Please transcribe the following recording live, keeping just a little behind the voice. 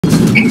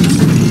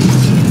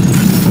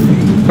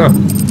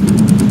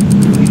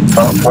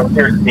What's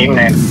your Steam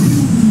name?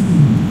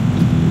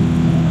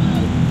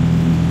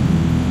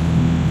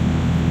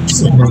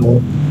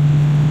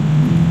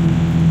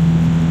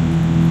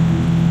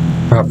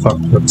 Ah, fuck,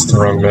 that's the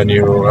wrong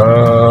menu.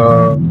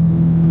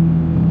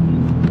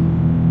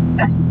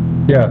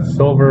 Yeah,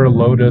 Silver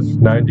Lotus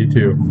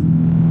 92.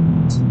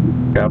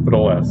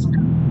 Capital S.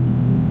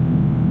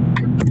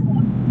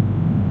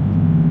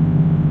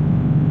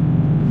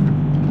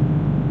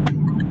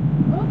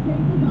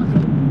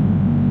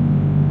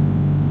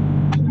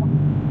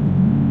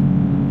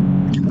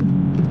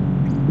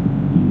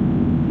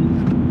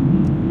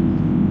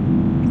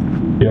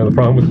 Yeah, the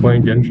problem with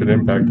playing Genshin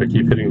Impact, I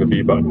keep hitting the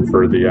B button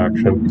for the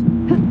action.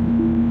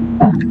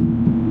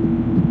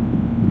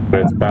 And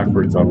it's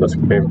backwards on this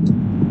game.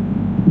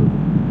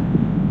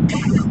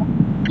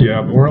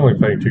 Yeah, but we're only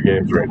playing 2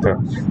 games right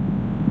now.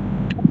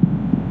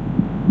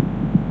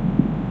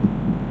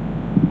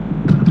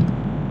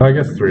 I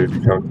guess 3 if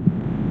you count.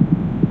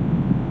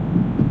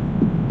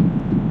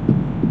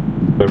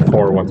 Then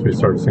 4 once we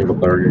start single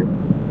player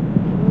game.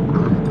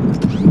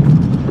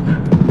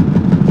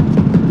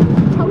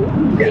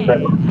 Is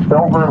it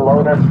Silver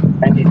Lotus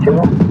 92?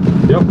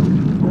 Yep.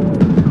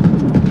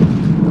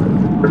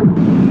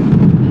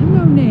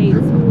 No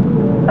nades.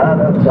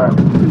 That's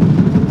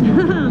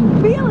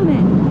I'm feeling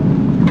it.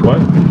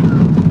 What?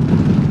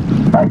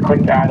 I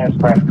clicked add as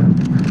press.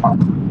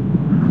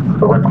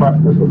 The request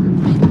is.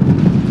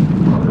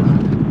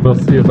 We'll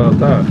see about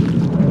that.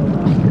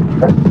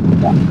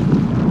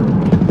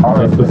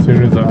 That's as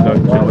soon as I'm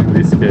done killing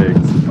these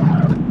skags.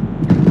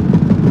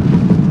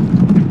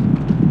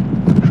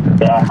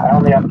 Yeah, I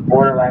only have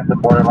Borderlands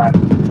and Borderlands.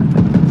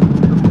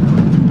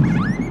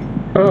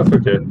 Oh, that's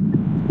okay.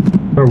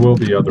 There will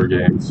be other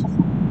games.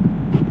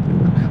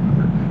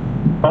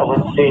 Well,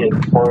 let's see.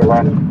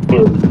 Borderlands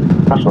is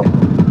special.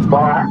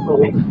 Well,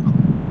 actually,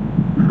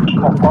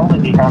 I'll probably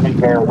be having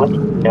their whistle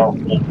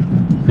DLC.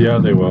 Yeah,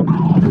 they will.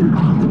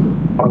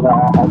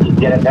 I'll just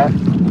get it done.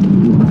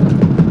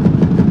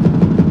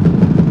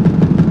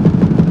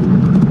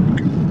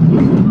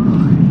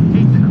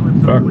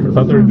 I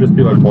thought there would just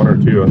be like 1 or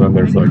 2, and then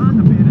there's like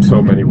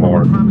so many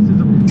more. Oh,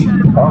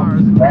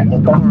 that's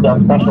the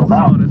special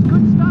now. It's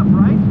good stuff,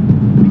 right?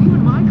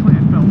 Even my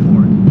clan fell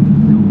for it.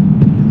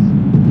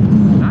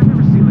 I've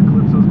never seen the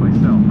Calypsos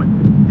myself, but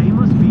they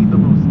must be the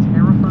most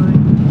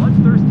terrifying,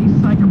 bloodthirsty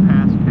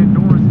psychopaths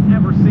Pandora's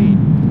ever seen.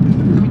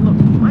 I mean, look,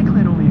 my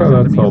clan only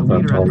accepted me as a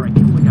leader after I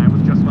killed the guy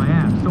with just my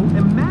abs. So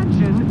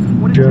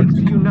imagine what it takes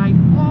to unite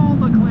all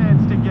the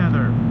clans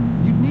together.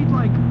 You'd need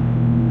like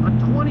a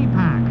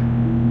 20-pack.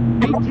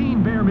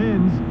 18 bare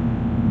mins.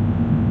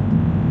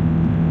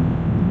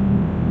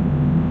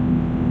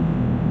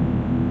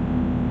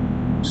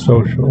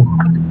 Social.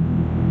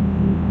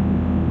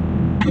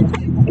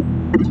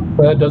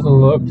 That doesn't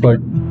look like...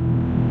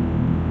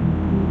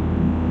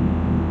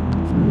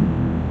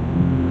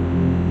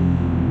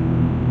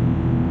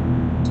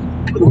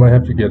 I might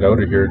have to get out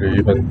of here to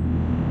even...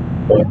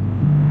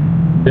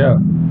 Yeah.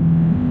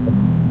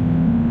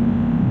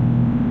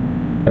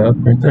 Yeah,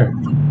 right there.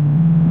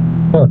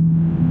 Huh.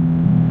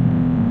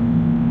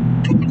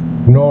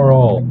 Ignore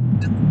all.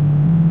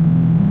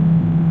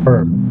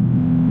 Confirm.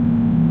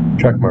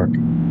 Check mark.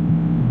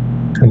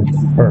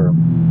 Confirm.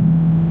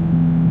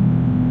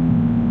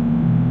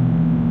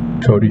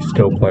 Cody's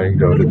still playing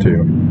Dota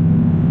 2.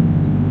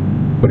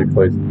 But he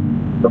plays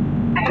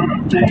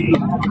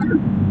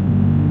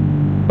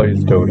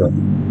Dota.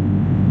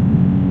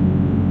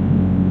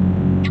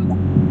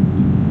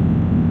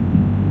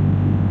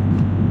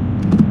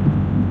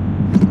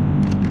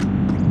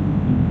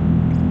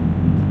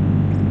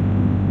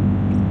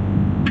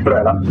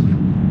 Right up.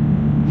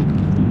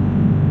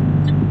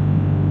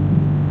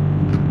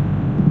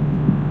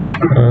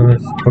 I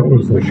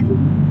suppose I should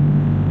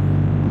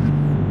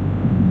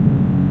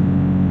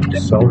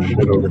sell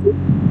shit over here.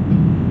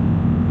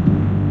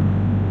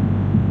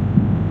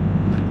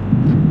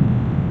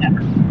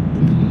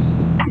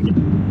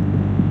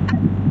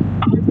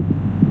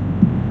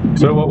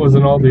 So what was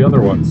in all the other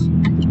ones?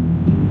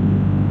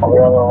 All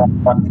the other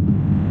ones.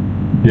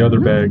 The other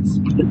bags.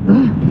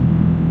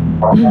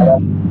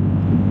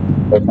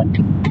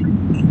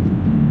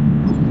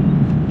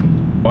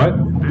 What?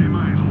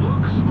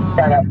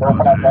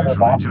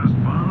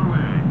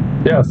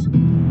 Yes.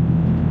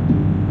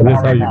 That is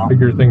how you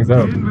figure things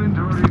out.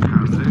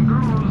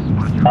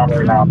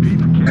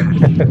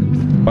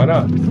 Why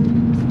not?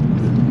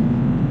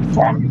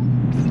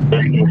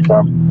 Making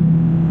stuff.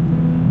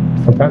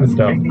 What kind of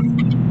stuff?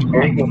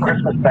 Making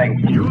Christmas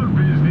things.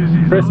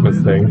 Christmas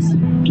things?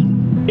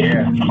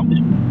 Yeah.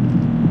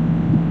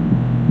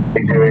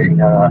 Doing,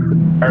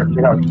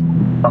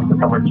 something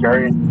covered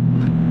cherries,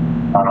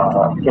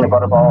 peanut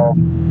butter balls,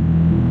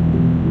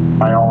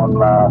 my own,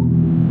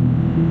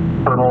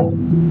 kernels,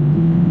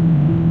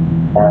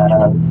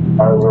 and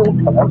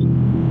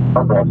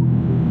okay.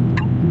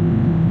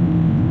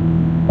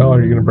 Oh,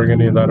 are you going to bring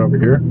any of that over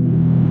here?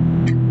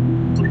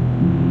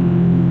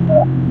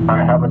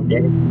 I have a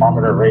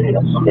 8-kilometer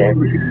radius game.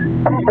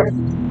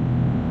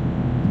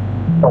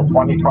 till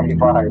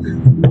 2025.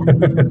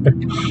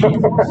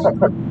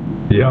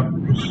 Yep.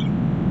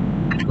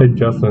 Hey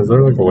Justin, is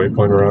there like a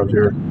waypoint around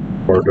here?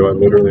 Or do I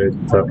literally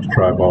just have to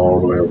drive all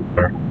the way over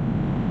there?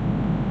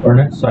 Our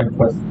next side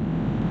quest.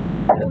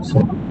 So,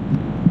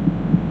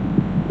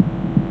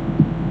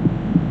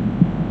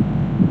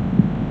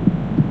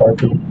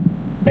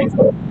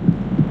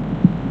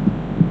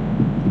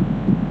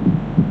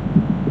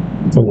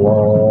 It's a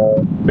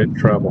long way to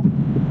travel.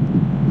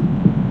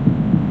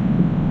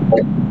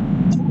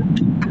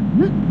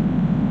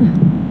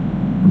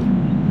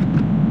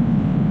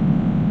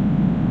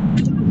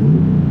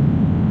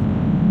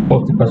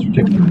 what's the quest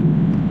particular?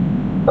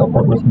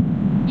 Teleport with me.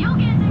 You'll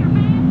get there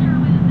faster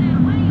with that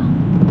wheel.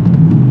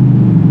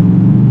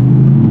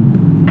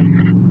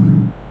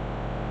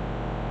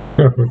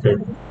 Okay.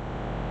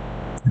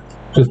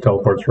 Just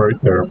teleports right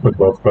there with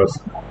both of us.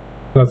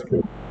 That's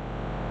good.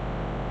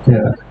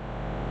 Yeah.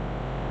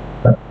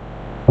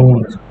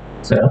 Phone is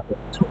set up.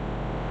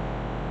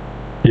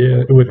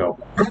 Yeah, it would help.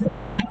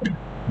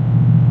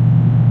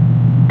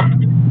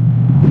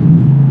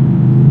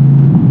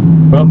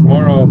 Well,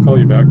 tomorrow I'll call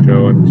you back,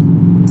 Joe,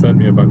 and send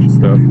me a bunch of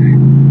stuff.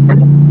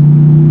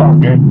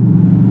 Okay.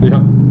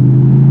 Yeah.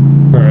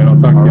 Alright, I'll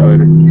talk to you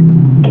later.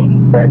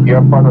 But you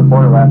have fun with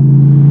Borderlands.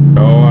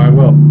 Oh, I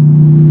will.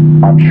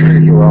 I'm sure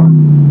you will.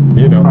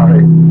 You know.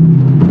 Alright.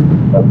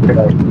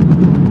 Okay.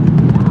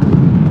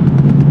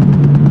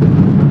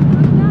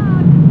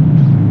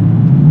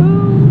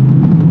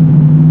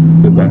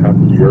 Boom. Did that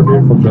happen to your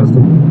vehicle,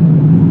 Justin?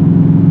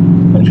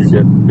 Did you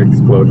get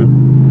exploded?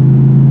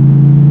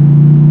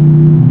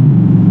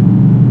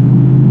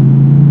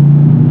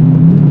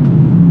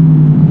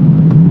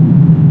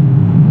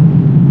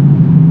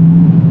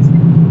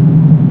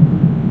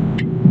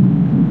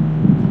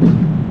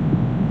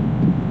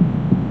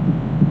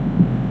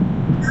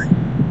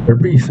 There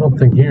be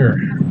something here.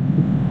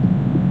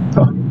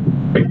 Oh,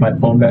 break my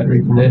phone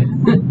battery today.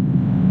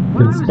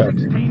 When I was Inspect.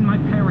 16, my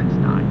parents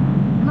died,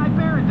 and I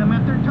buried them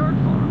at their dirt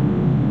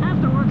farm.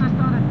 Afterwards, I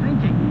started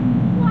thinking,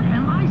 what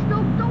am I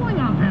still doing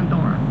on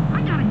Pandora?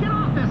 I gotta get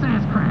off this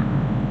ass crap.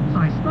 So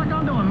I stuck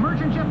onto a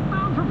merchant ship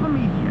bound for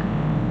Prometheus.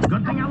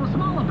 Good thing I was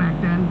smaller back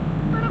then,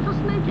 better for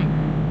sneaking.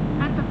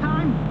 At the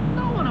time,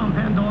 no one on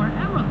Pandora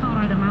ever thought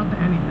I'd amount to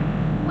anything,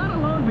 let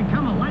alone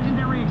become a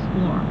legendary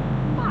explorer.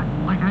 But,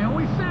 like I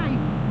always say,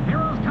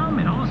 heroes come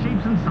in all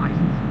shapes and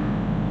sizes.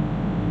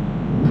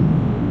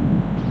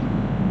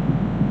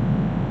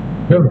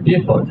 You have a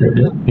vehicle out here,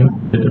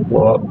 did it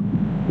blow up?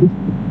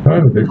 I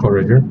have a vehicle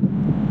right here.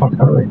 Oh,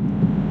 totally.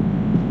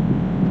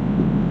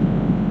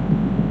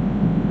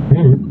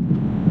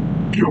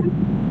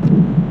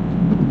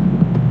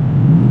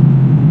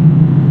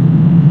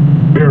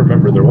 I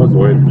remember there was a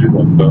way to do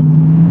that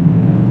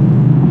though.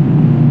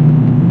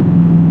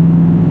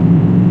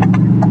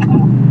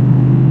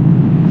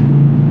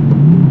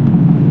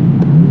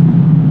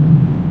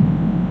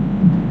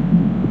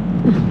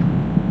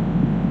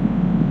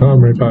 I'm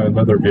right by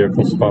another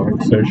vehicle spawning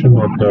station,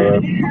 and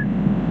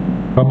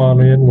come on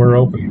in, we're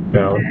open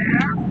now. Welcome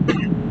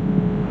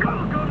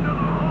to the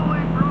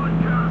Holy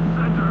Broadcast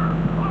Center.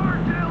 Our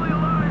daily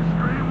live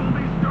stream will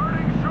be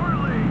starting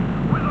shortly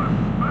with a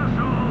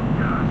special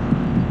guest.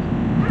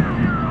 Give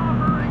your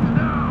offerings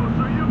now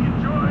so you can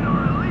join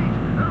our elite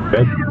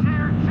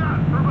tier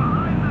chat for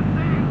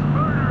behind-the-scenes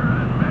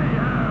murder and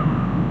mayhem.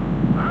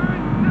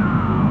 And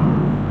now,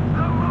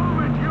 the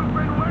moment you've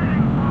been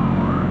waiting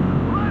for.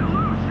 Let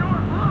loose your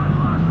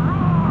bloodlust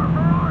roar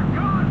for our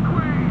God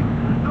Queen,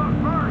 the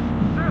First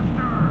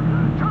Sister,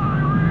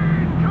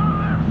 Tyrene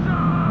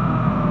Calypso!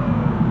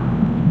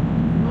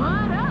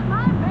 What up,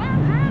 my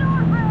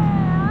Pandora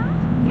fans?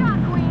 God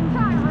Queen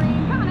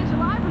Tyrene coming at you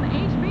live from the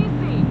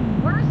HBC.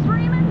 We're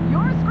streaming,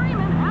 you're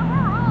screaming, and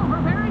we're all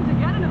preparing to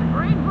get into the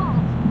Great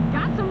Vault.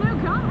 Got some new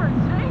converts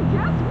today, and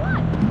guess what?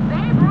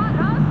 They brought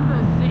us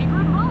the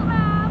Sacred Vault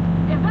map.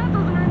 If that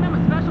doesn't earn them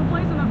a special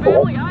place in the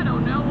family, I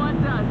don't know what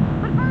does.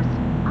 But first,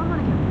 I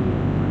want to get real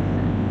for a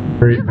second.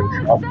 Very You've all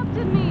control.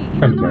 accepted me,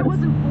 even though I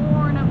wasn't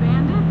born a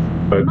bandit.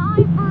 But, My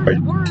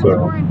first words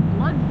so- weren't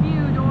blood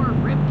feud or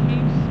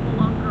ribcage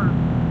spelunker.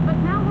 But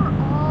now we're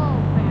all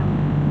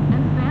family,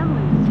 and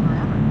family is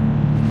forever.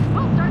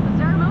 We'll start the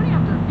ceremony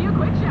after a few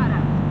quick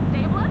shout-outs.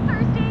 Stay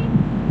bloodthirsty.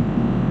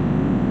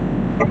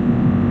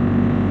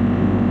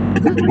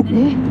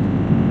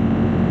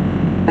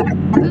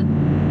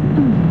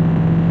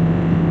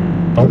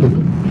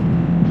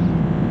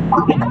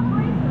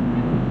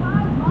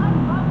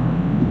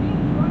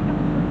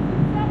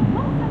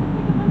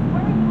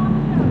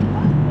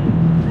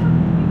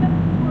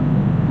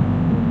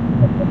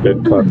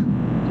 Good fun.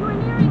 You are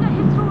nearing a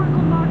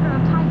historical marker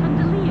of Typhon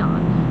de Leon,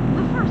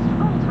 the first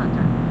Vault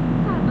Hunter.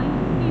 Sadly,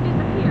 he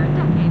disappeared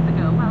decades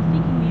ago while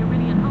seeking the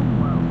Iridian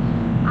homeworld.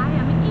 I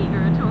am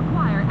eager to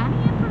acquire any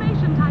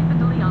information Typhon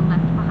de Leon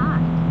left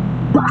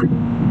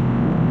behind.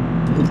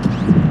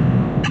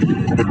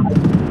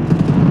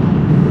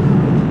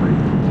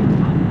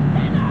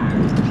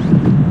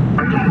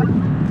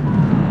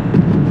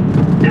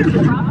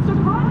 Props to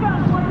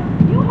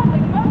broadcasters! You have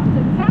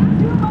accepted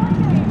tattoo my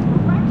name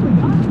directly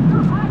on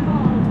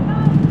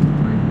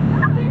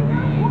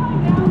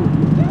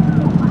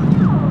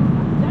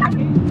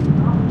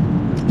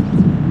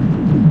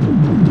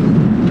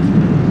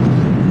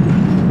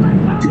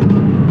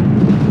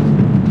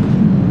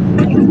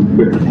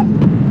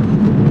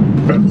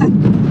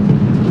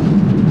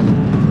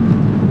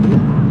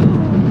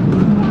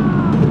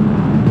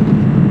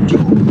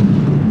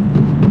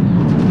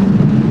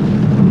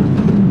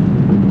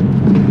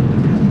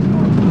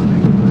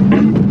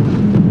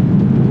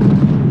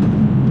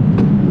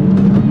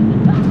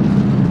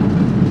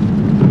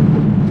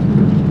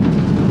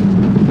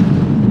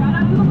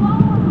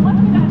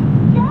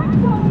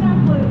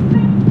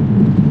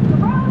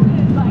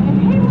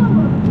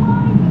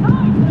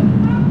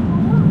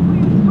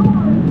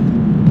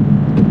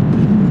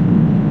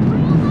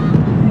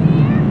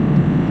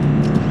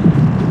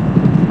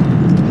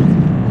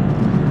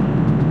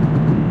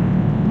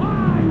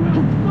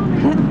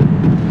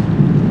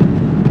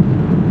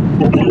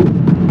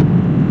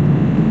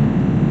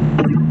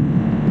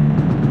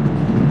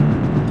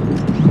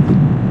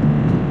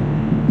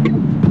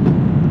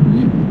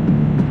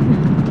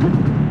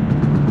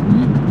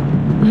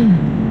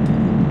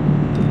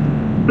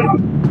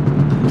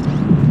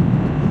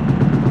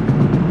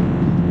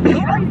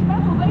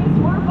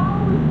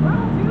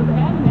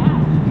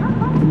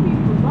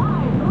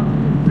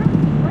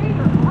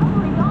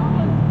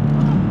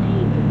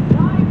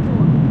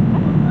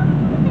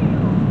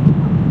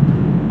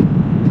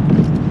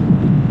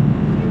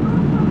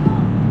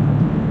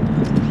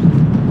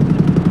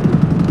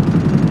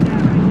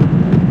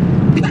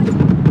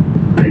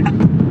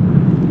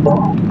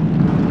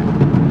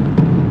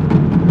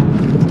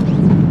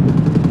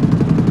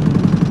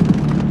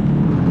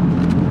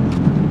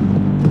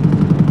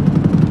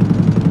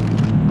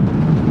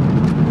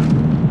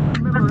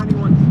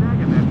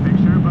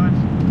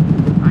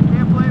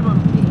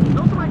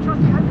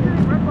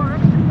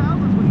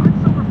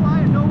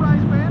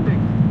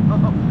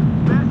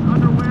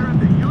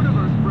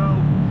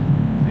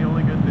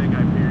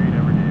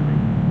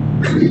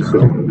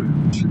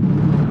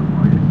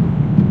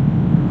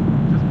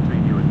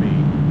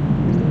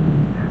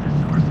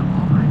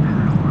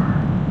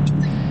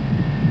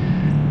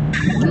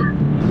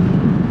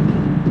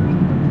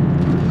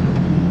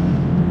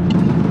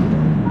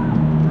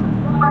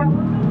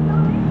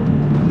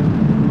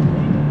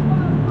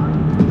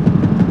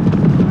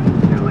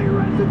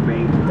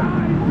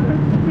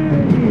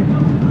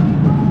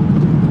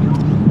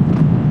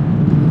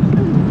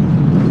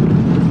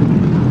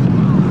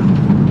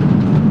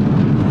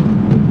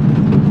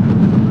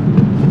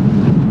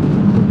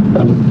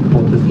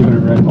Just giving it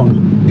right on.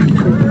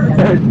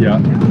 Yeah.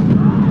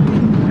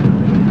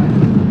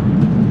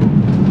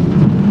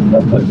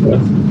 That's like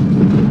this.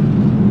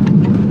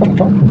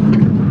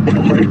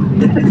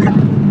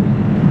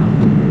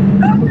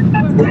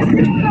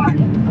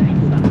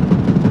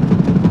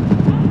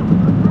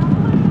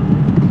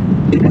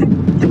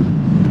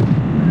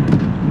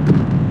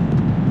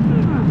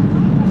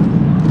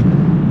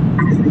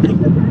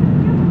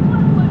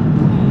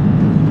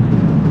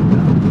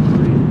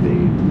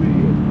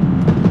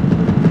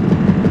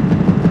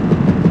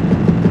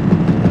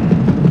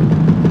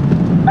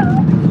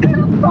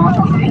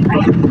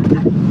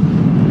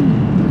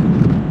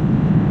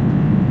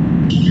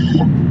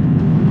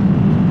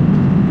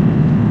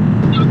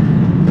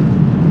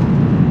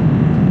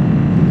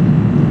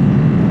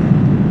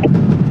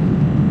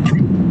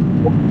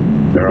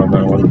 They're on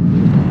that one.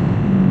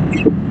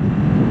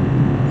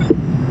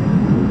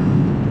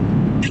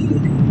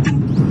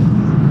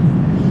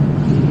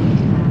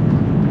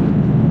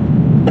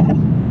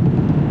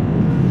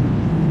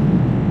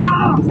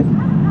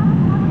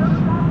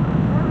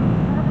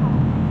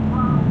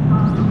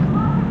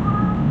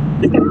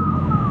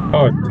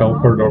 Oh, it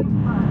teleported over.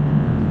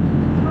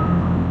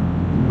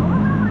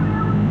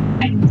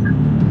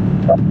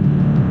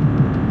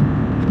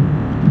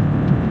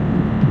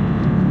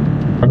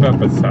 I'm not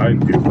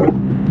beside you, but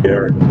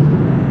Gary.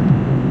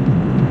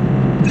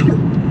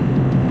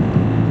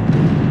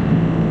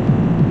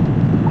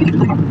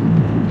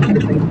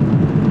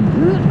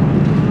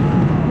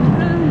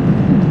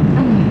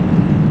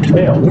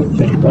 Fail this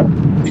thing, but.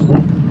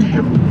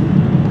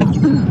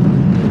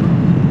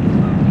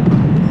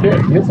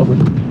 There, here's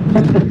something.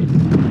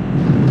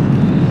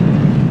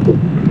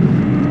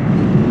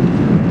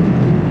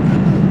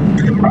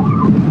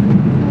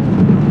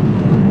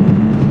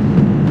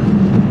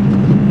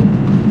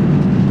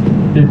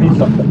 Give me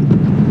something.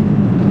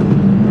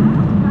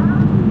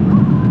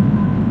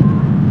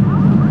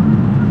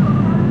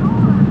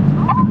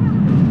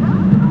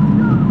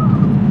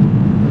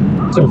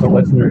 So it's a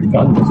legendary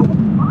gun, this one.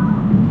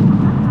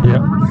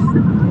 Yeah.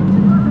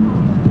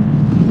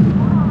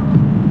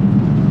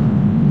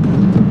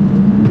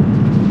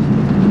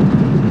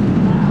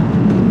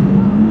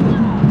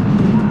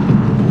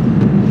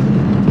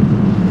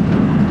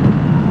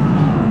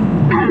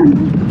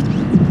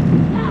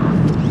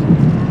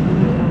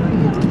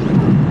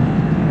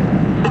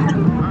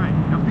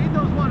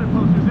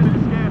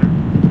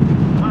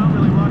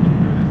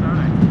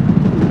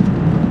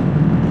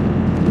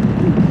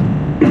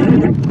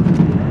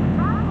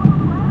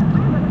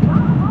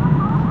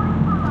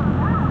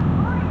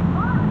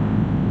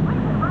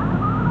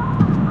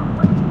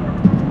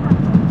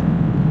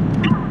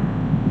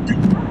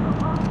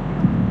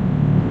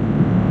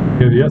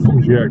 Yeah, the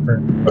SMG I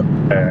currently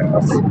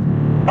ass.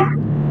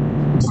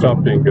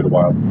 Stopped being good a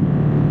while.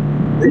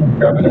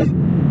 Grabbing it.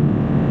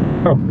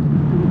 Oh.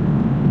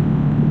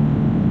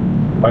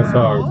 I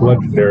saw it was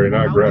legendary and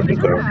I grabbed it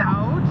though.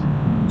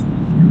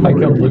 I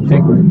killed Luke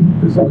Tinker.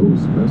 This little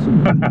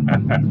specimen.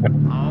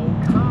 Oh,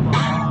 come on.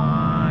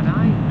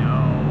 I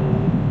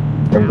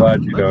know. I'm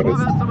glad you Let's swap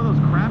noticed. out some of those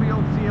crabby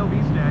old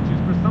CLV statues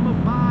for some of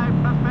my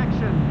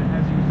perfection,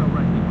 as you so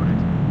rightly put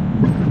it.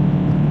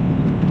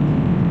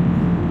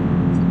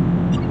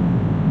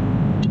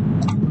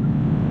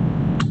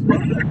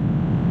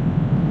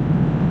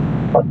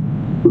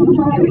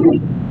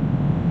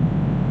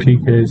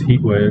 PK's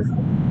heat wave.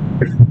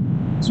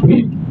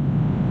 Sweet.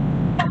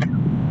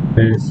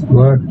 Hey,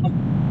 what?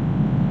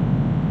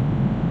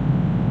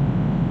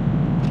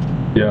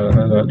 Yeah,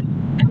 that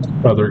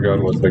other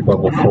gun was like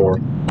level 4.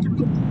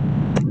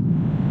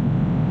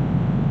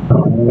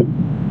 Alright.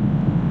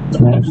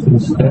 Smash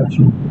this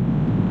statue.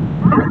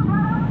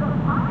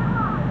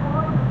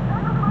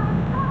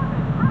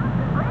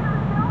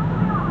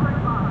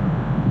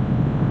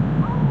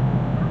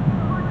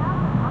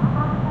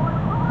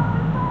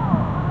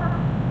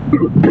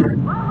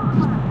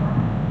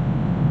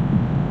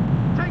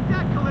 Take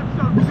that,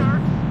 Calypso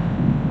jerks!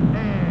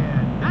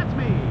 And that's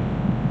me!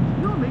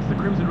 You know what makes the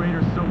Crimson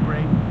Raiders so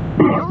great?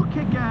 They'll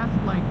kick ass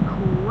like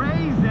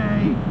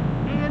crazy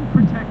and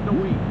protect the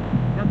weak.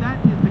 Now that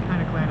is the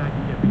kind of clan I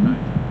can get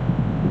behind.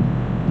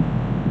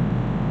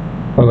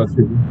 Oh, that's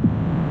easy.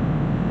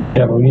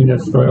 Yeah, but we need to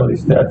destroy all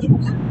these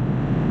statues.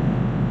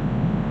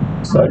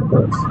 Side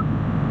quests.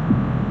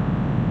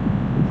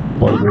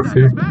 What did we That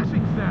see?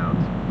 smashing sound!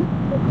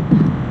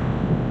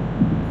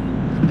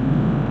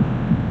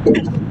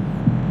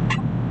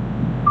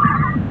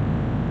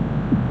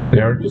 They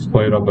aren't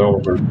displayed on the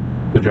over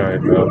the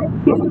giant map.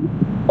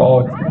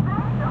 Oh,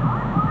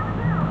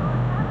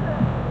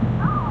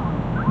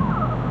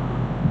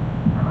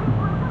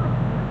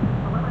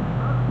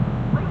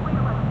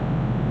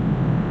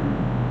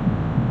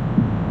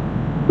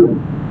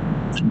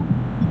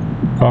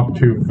 Talk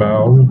to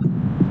Val.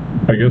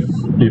 I guess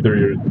either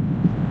your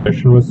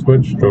mission was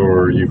switched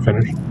or you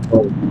finished.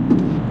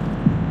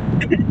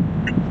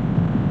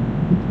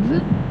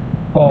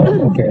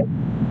 oh, okay.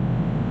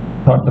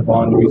 Talk to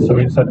Bond, so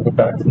we just have to go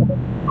back to them.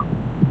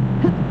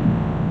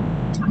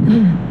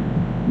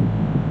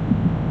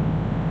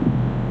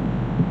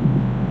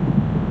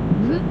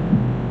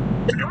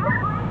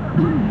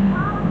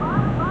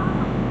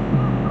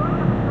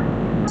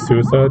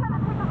 Suicide?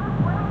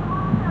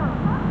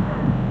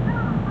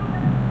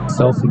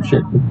 Sell some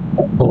shit.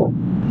 Cool.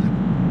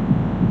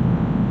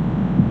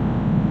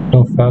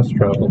 No fast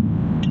travel.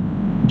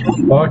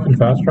 Oh, I can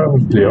fast travel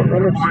to the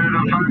Outrunners?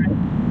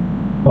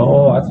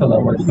 Oh, that's how that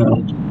works now.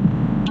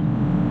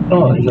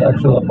 Oh, there's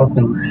actually a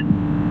fucking...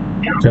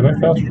 Can I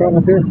fast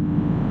travel here?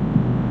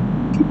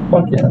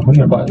 Fuck yeah, I'm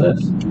gonna buy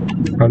this.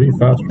 How do you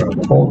fast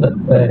travel? Hold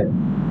it there.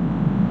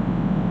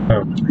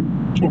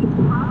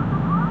 Oh.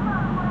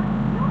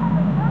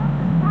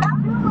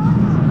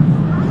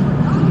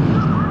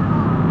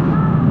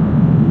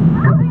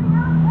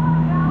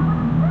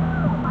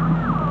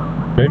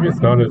 Maybe it's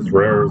not as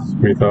rare as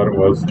we thought it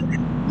was. I've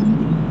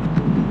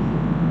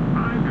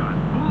got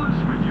bullets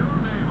with your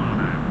name on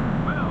them.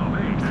 Well,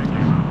 they take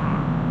you so far.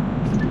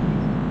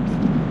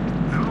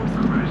 No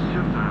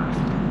questions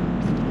asked.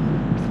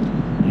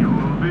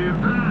 You'll be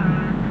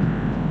back.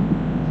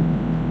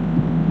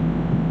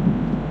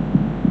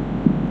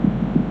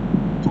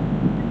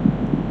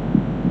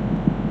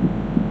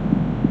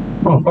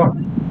 Oh fuck.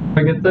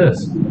 I get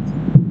this.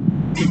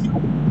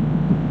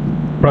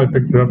 Probably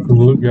picked it up from the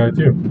loot guy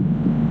too.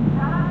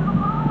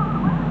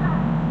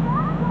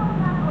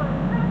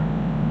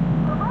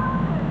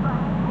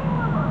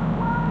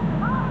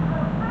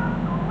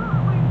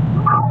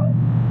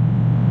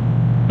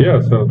 Yeah,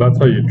 so that's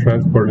how you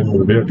transport into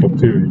the vehicle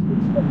too.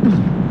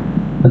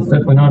 That's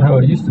definitely not how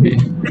it used to be.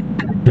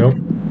 Nope.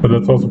 But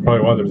that's also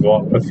probably why there's a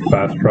lot less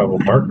fast travel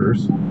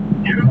markers.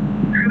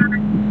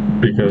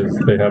 Because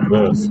they have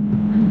this.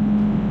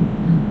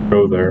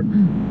 Go there.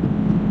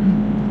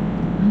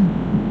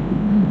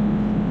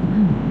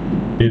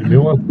 Need a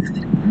new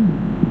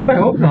one? I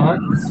hope not.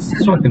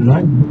 It's fucking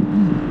nice.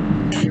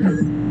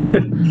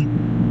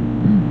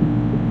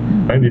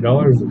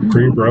 $90 and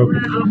pre-broken.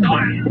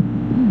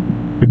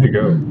 Good to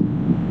go.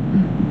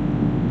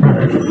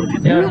 Alright.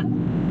 Yeah.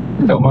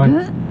 Don't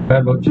mind.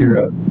 Bad about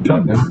your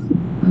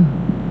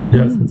shotgun.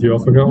 Yeah, since you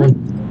also got one.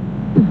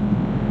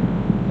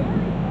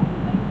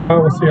 Oh,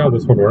 we'll see how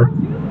this one works.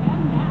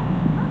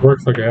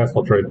 Works like ass,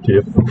 I'll trade it to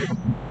you.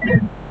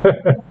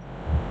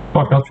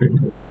 Fuck, I'll trade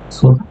it.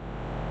 So,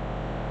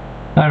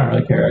 I don't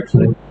really care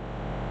actually.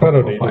 I don't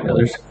I'll need find it.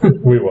 others.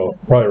 We will.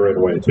 Probably right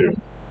away too.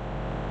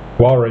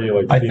 While already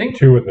like I seeing think-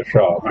 2 in the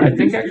shop. I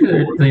think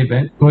actually the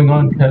event going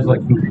on has like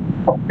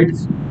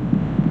upgrades.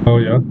 Oh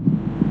yeah?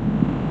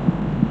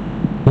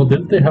 Well,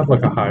 didn't they have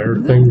like a higher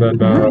thing than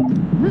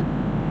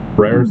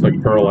rares, like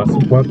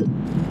pearlescent weapon?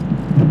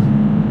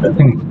 I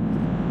think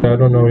I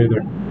don't know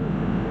either.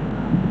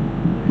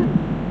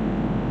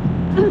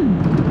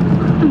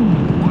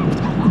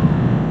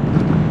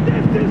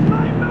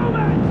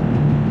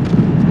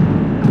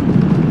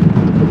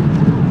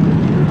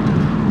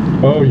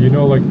 Oh, you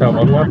know, like that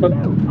one weapon?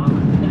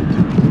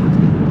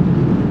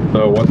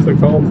 The what's it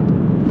called?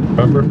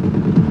 Remember?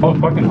 Oh,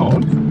 fucking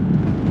hose?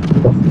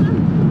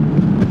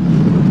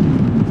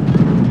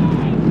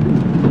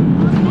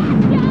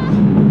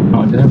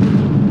 Oh, damn.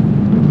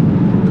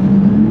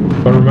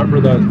 But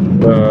remember that,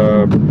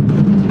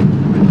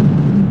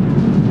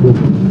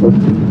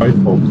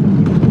 rifle.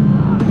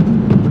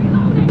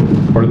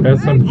 Or the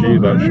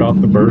SMG that shot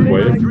the bird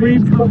wave.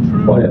 Dreams come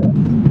true. Oh, yeah.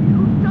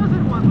 Who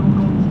doesn't want little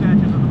golden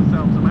statues of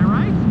themselves, am I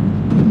right?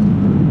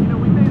 You know,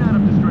 we may not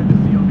have destroyed the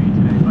COV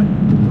today, but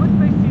once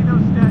they see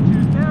those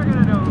statues, they're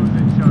gonna know who's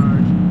in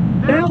charge.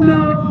 Hell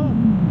no!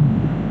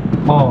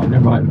 Oh,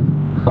 never mind.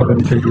 I'm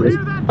gonna take You this.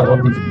 hear that, I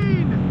love these.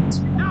 Tyreen?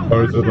 Now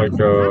Or is it like,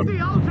 worship at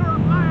the altar of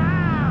my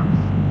abs,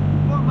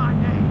 for my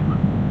name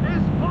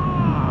is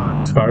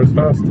Bond! fires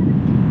fast?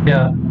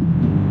 Yeah.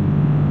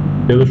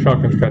 Yeah, the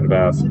shotgun's kind of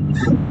ass.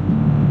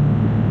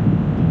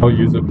 I'll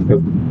use it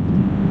because...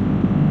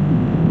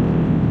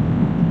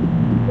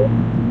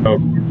 Oh,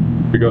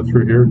 we go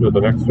through here to the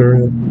next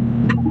area?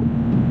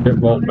 Hit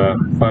vault map,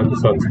 find the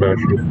sun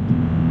smasher.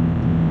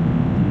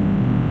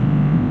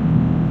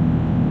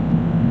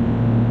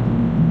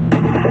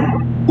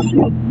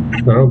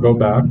 No, go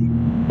back.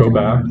 Go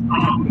back.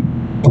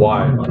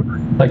 Why?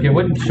 Like, it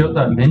wouldn't show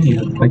that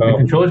menu. Like, the Oh.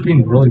 controller's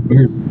being really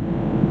weird.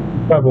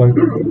 Traveling.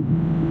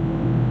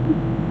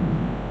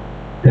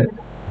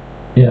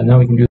 Yeah, now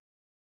we can do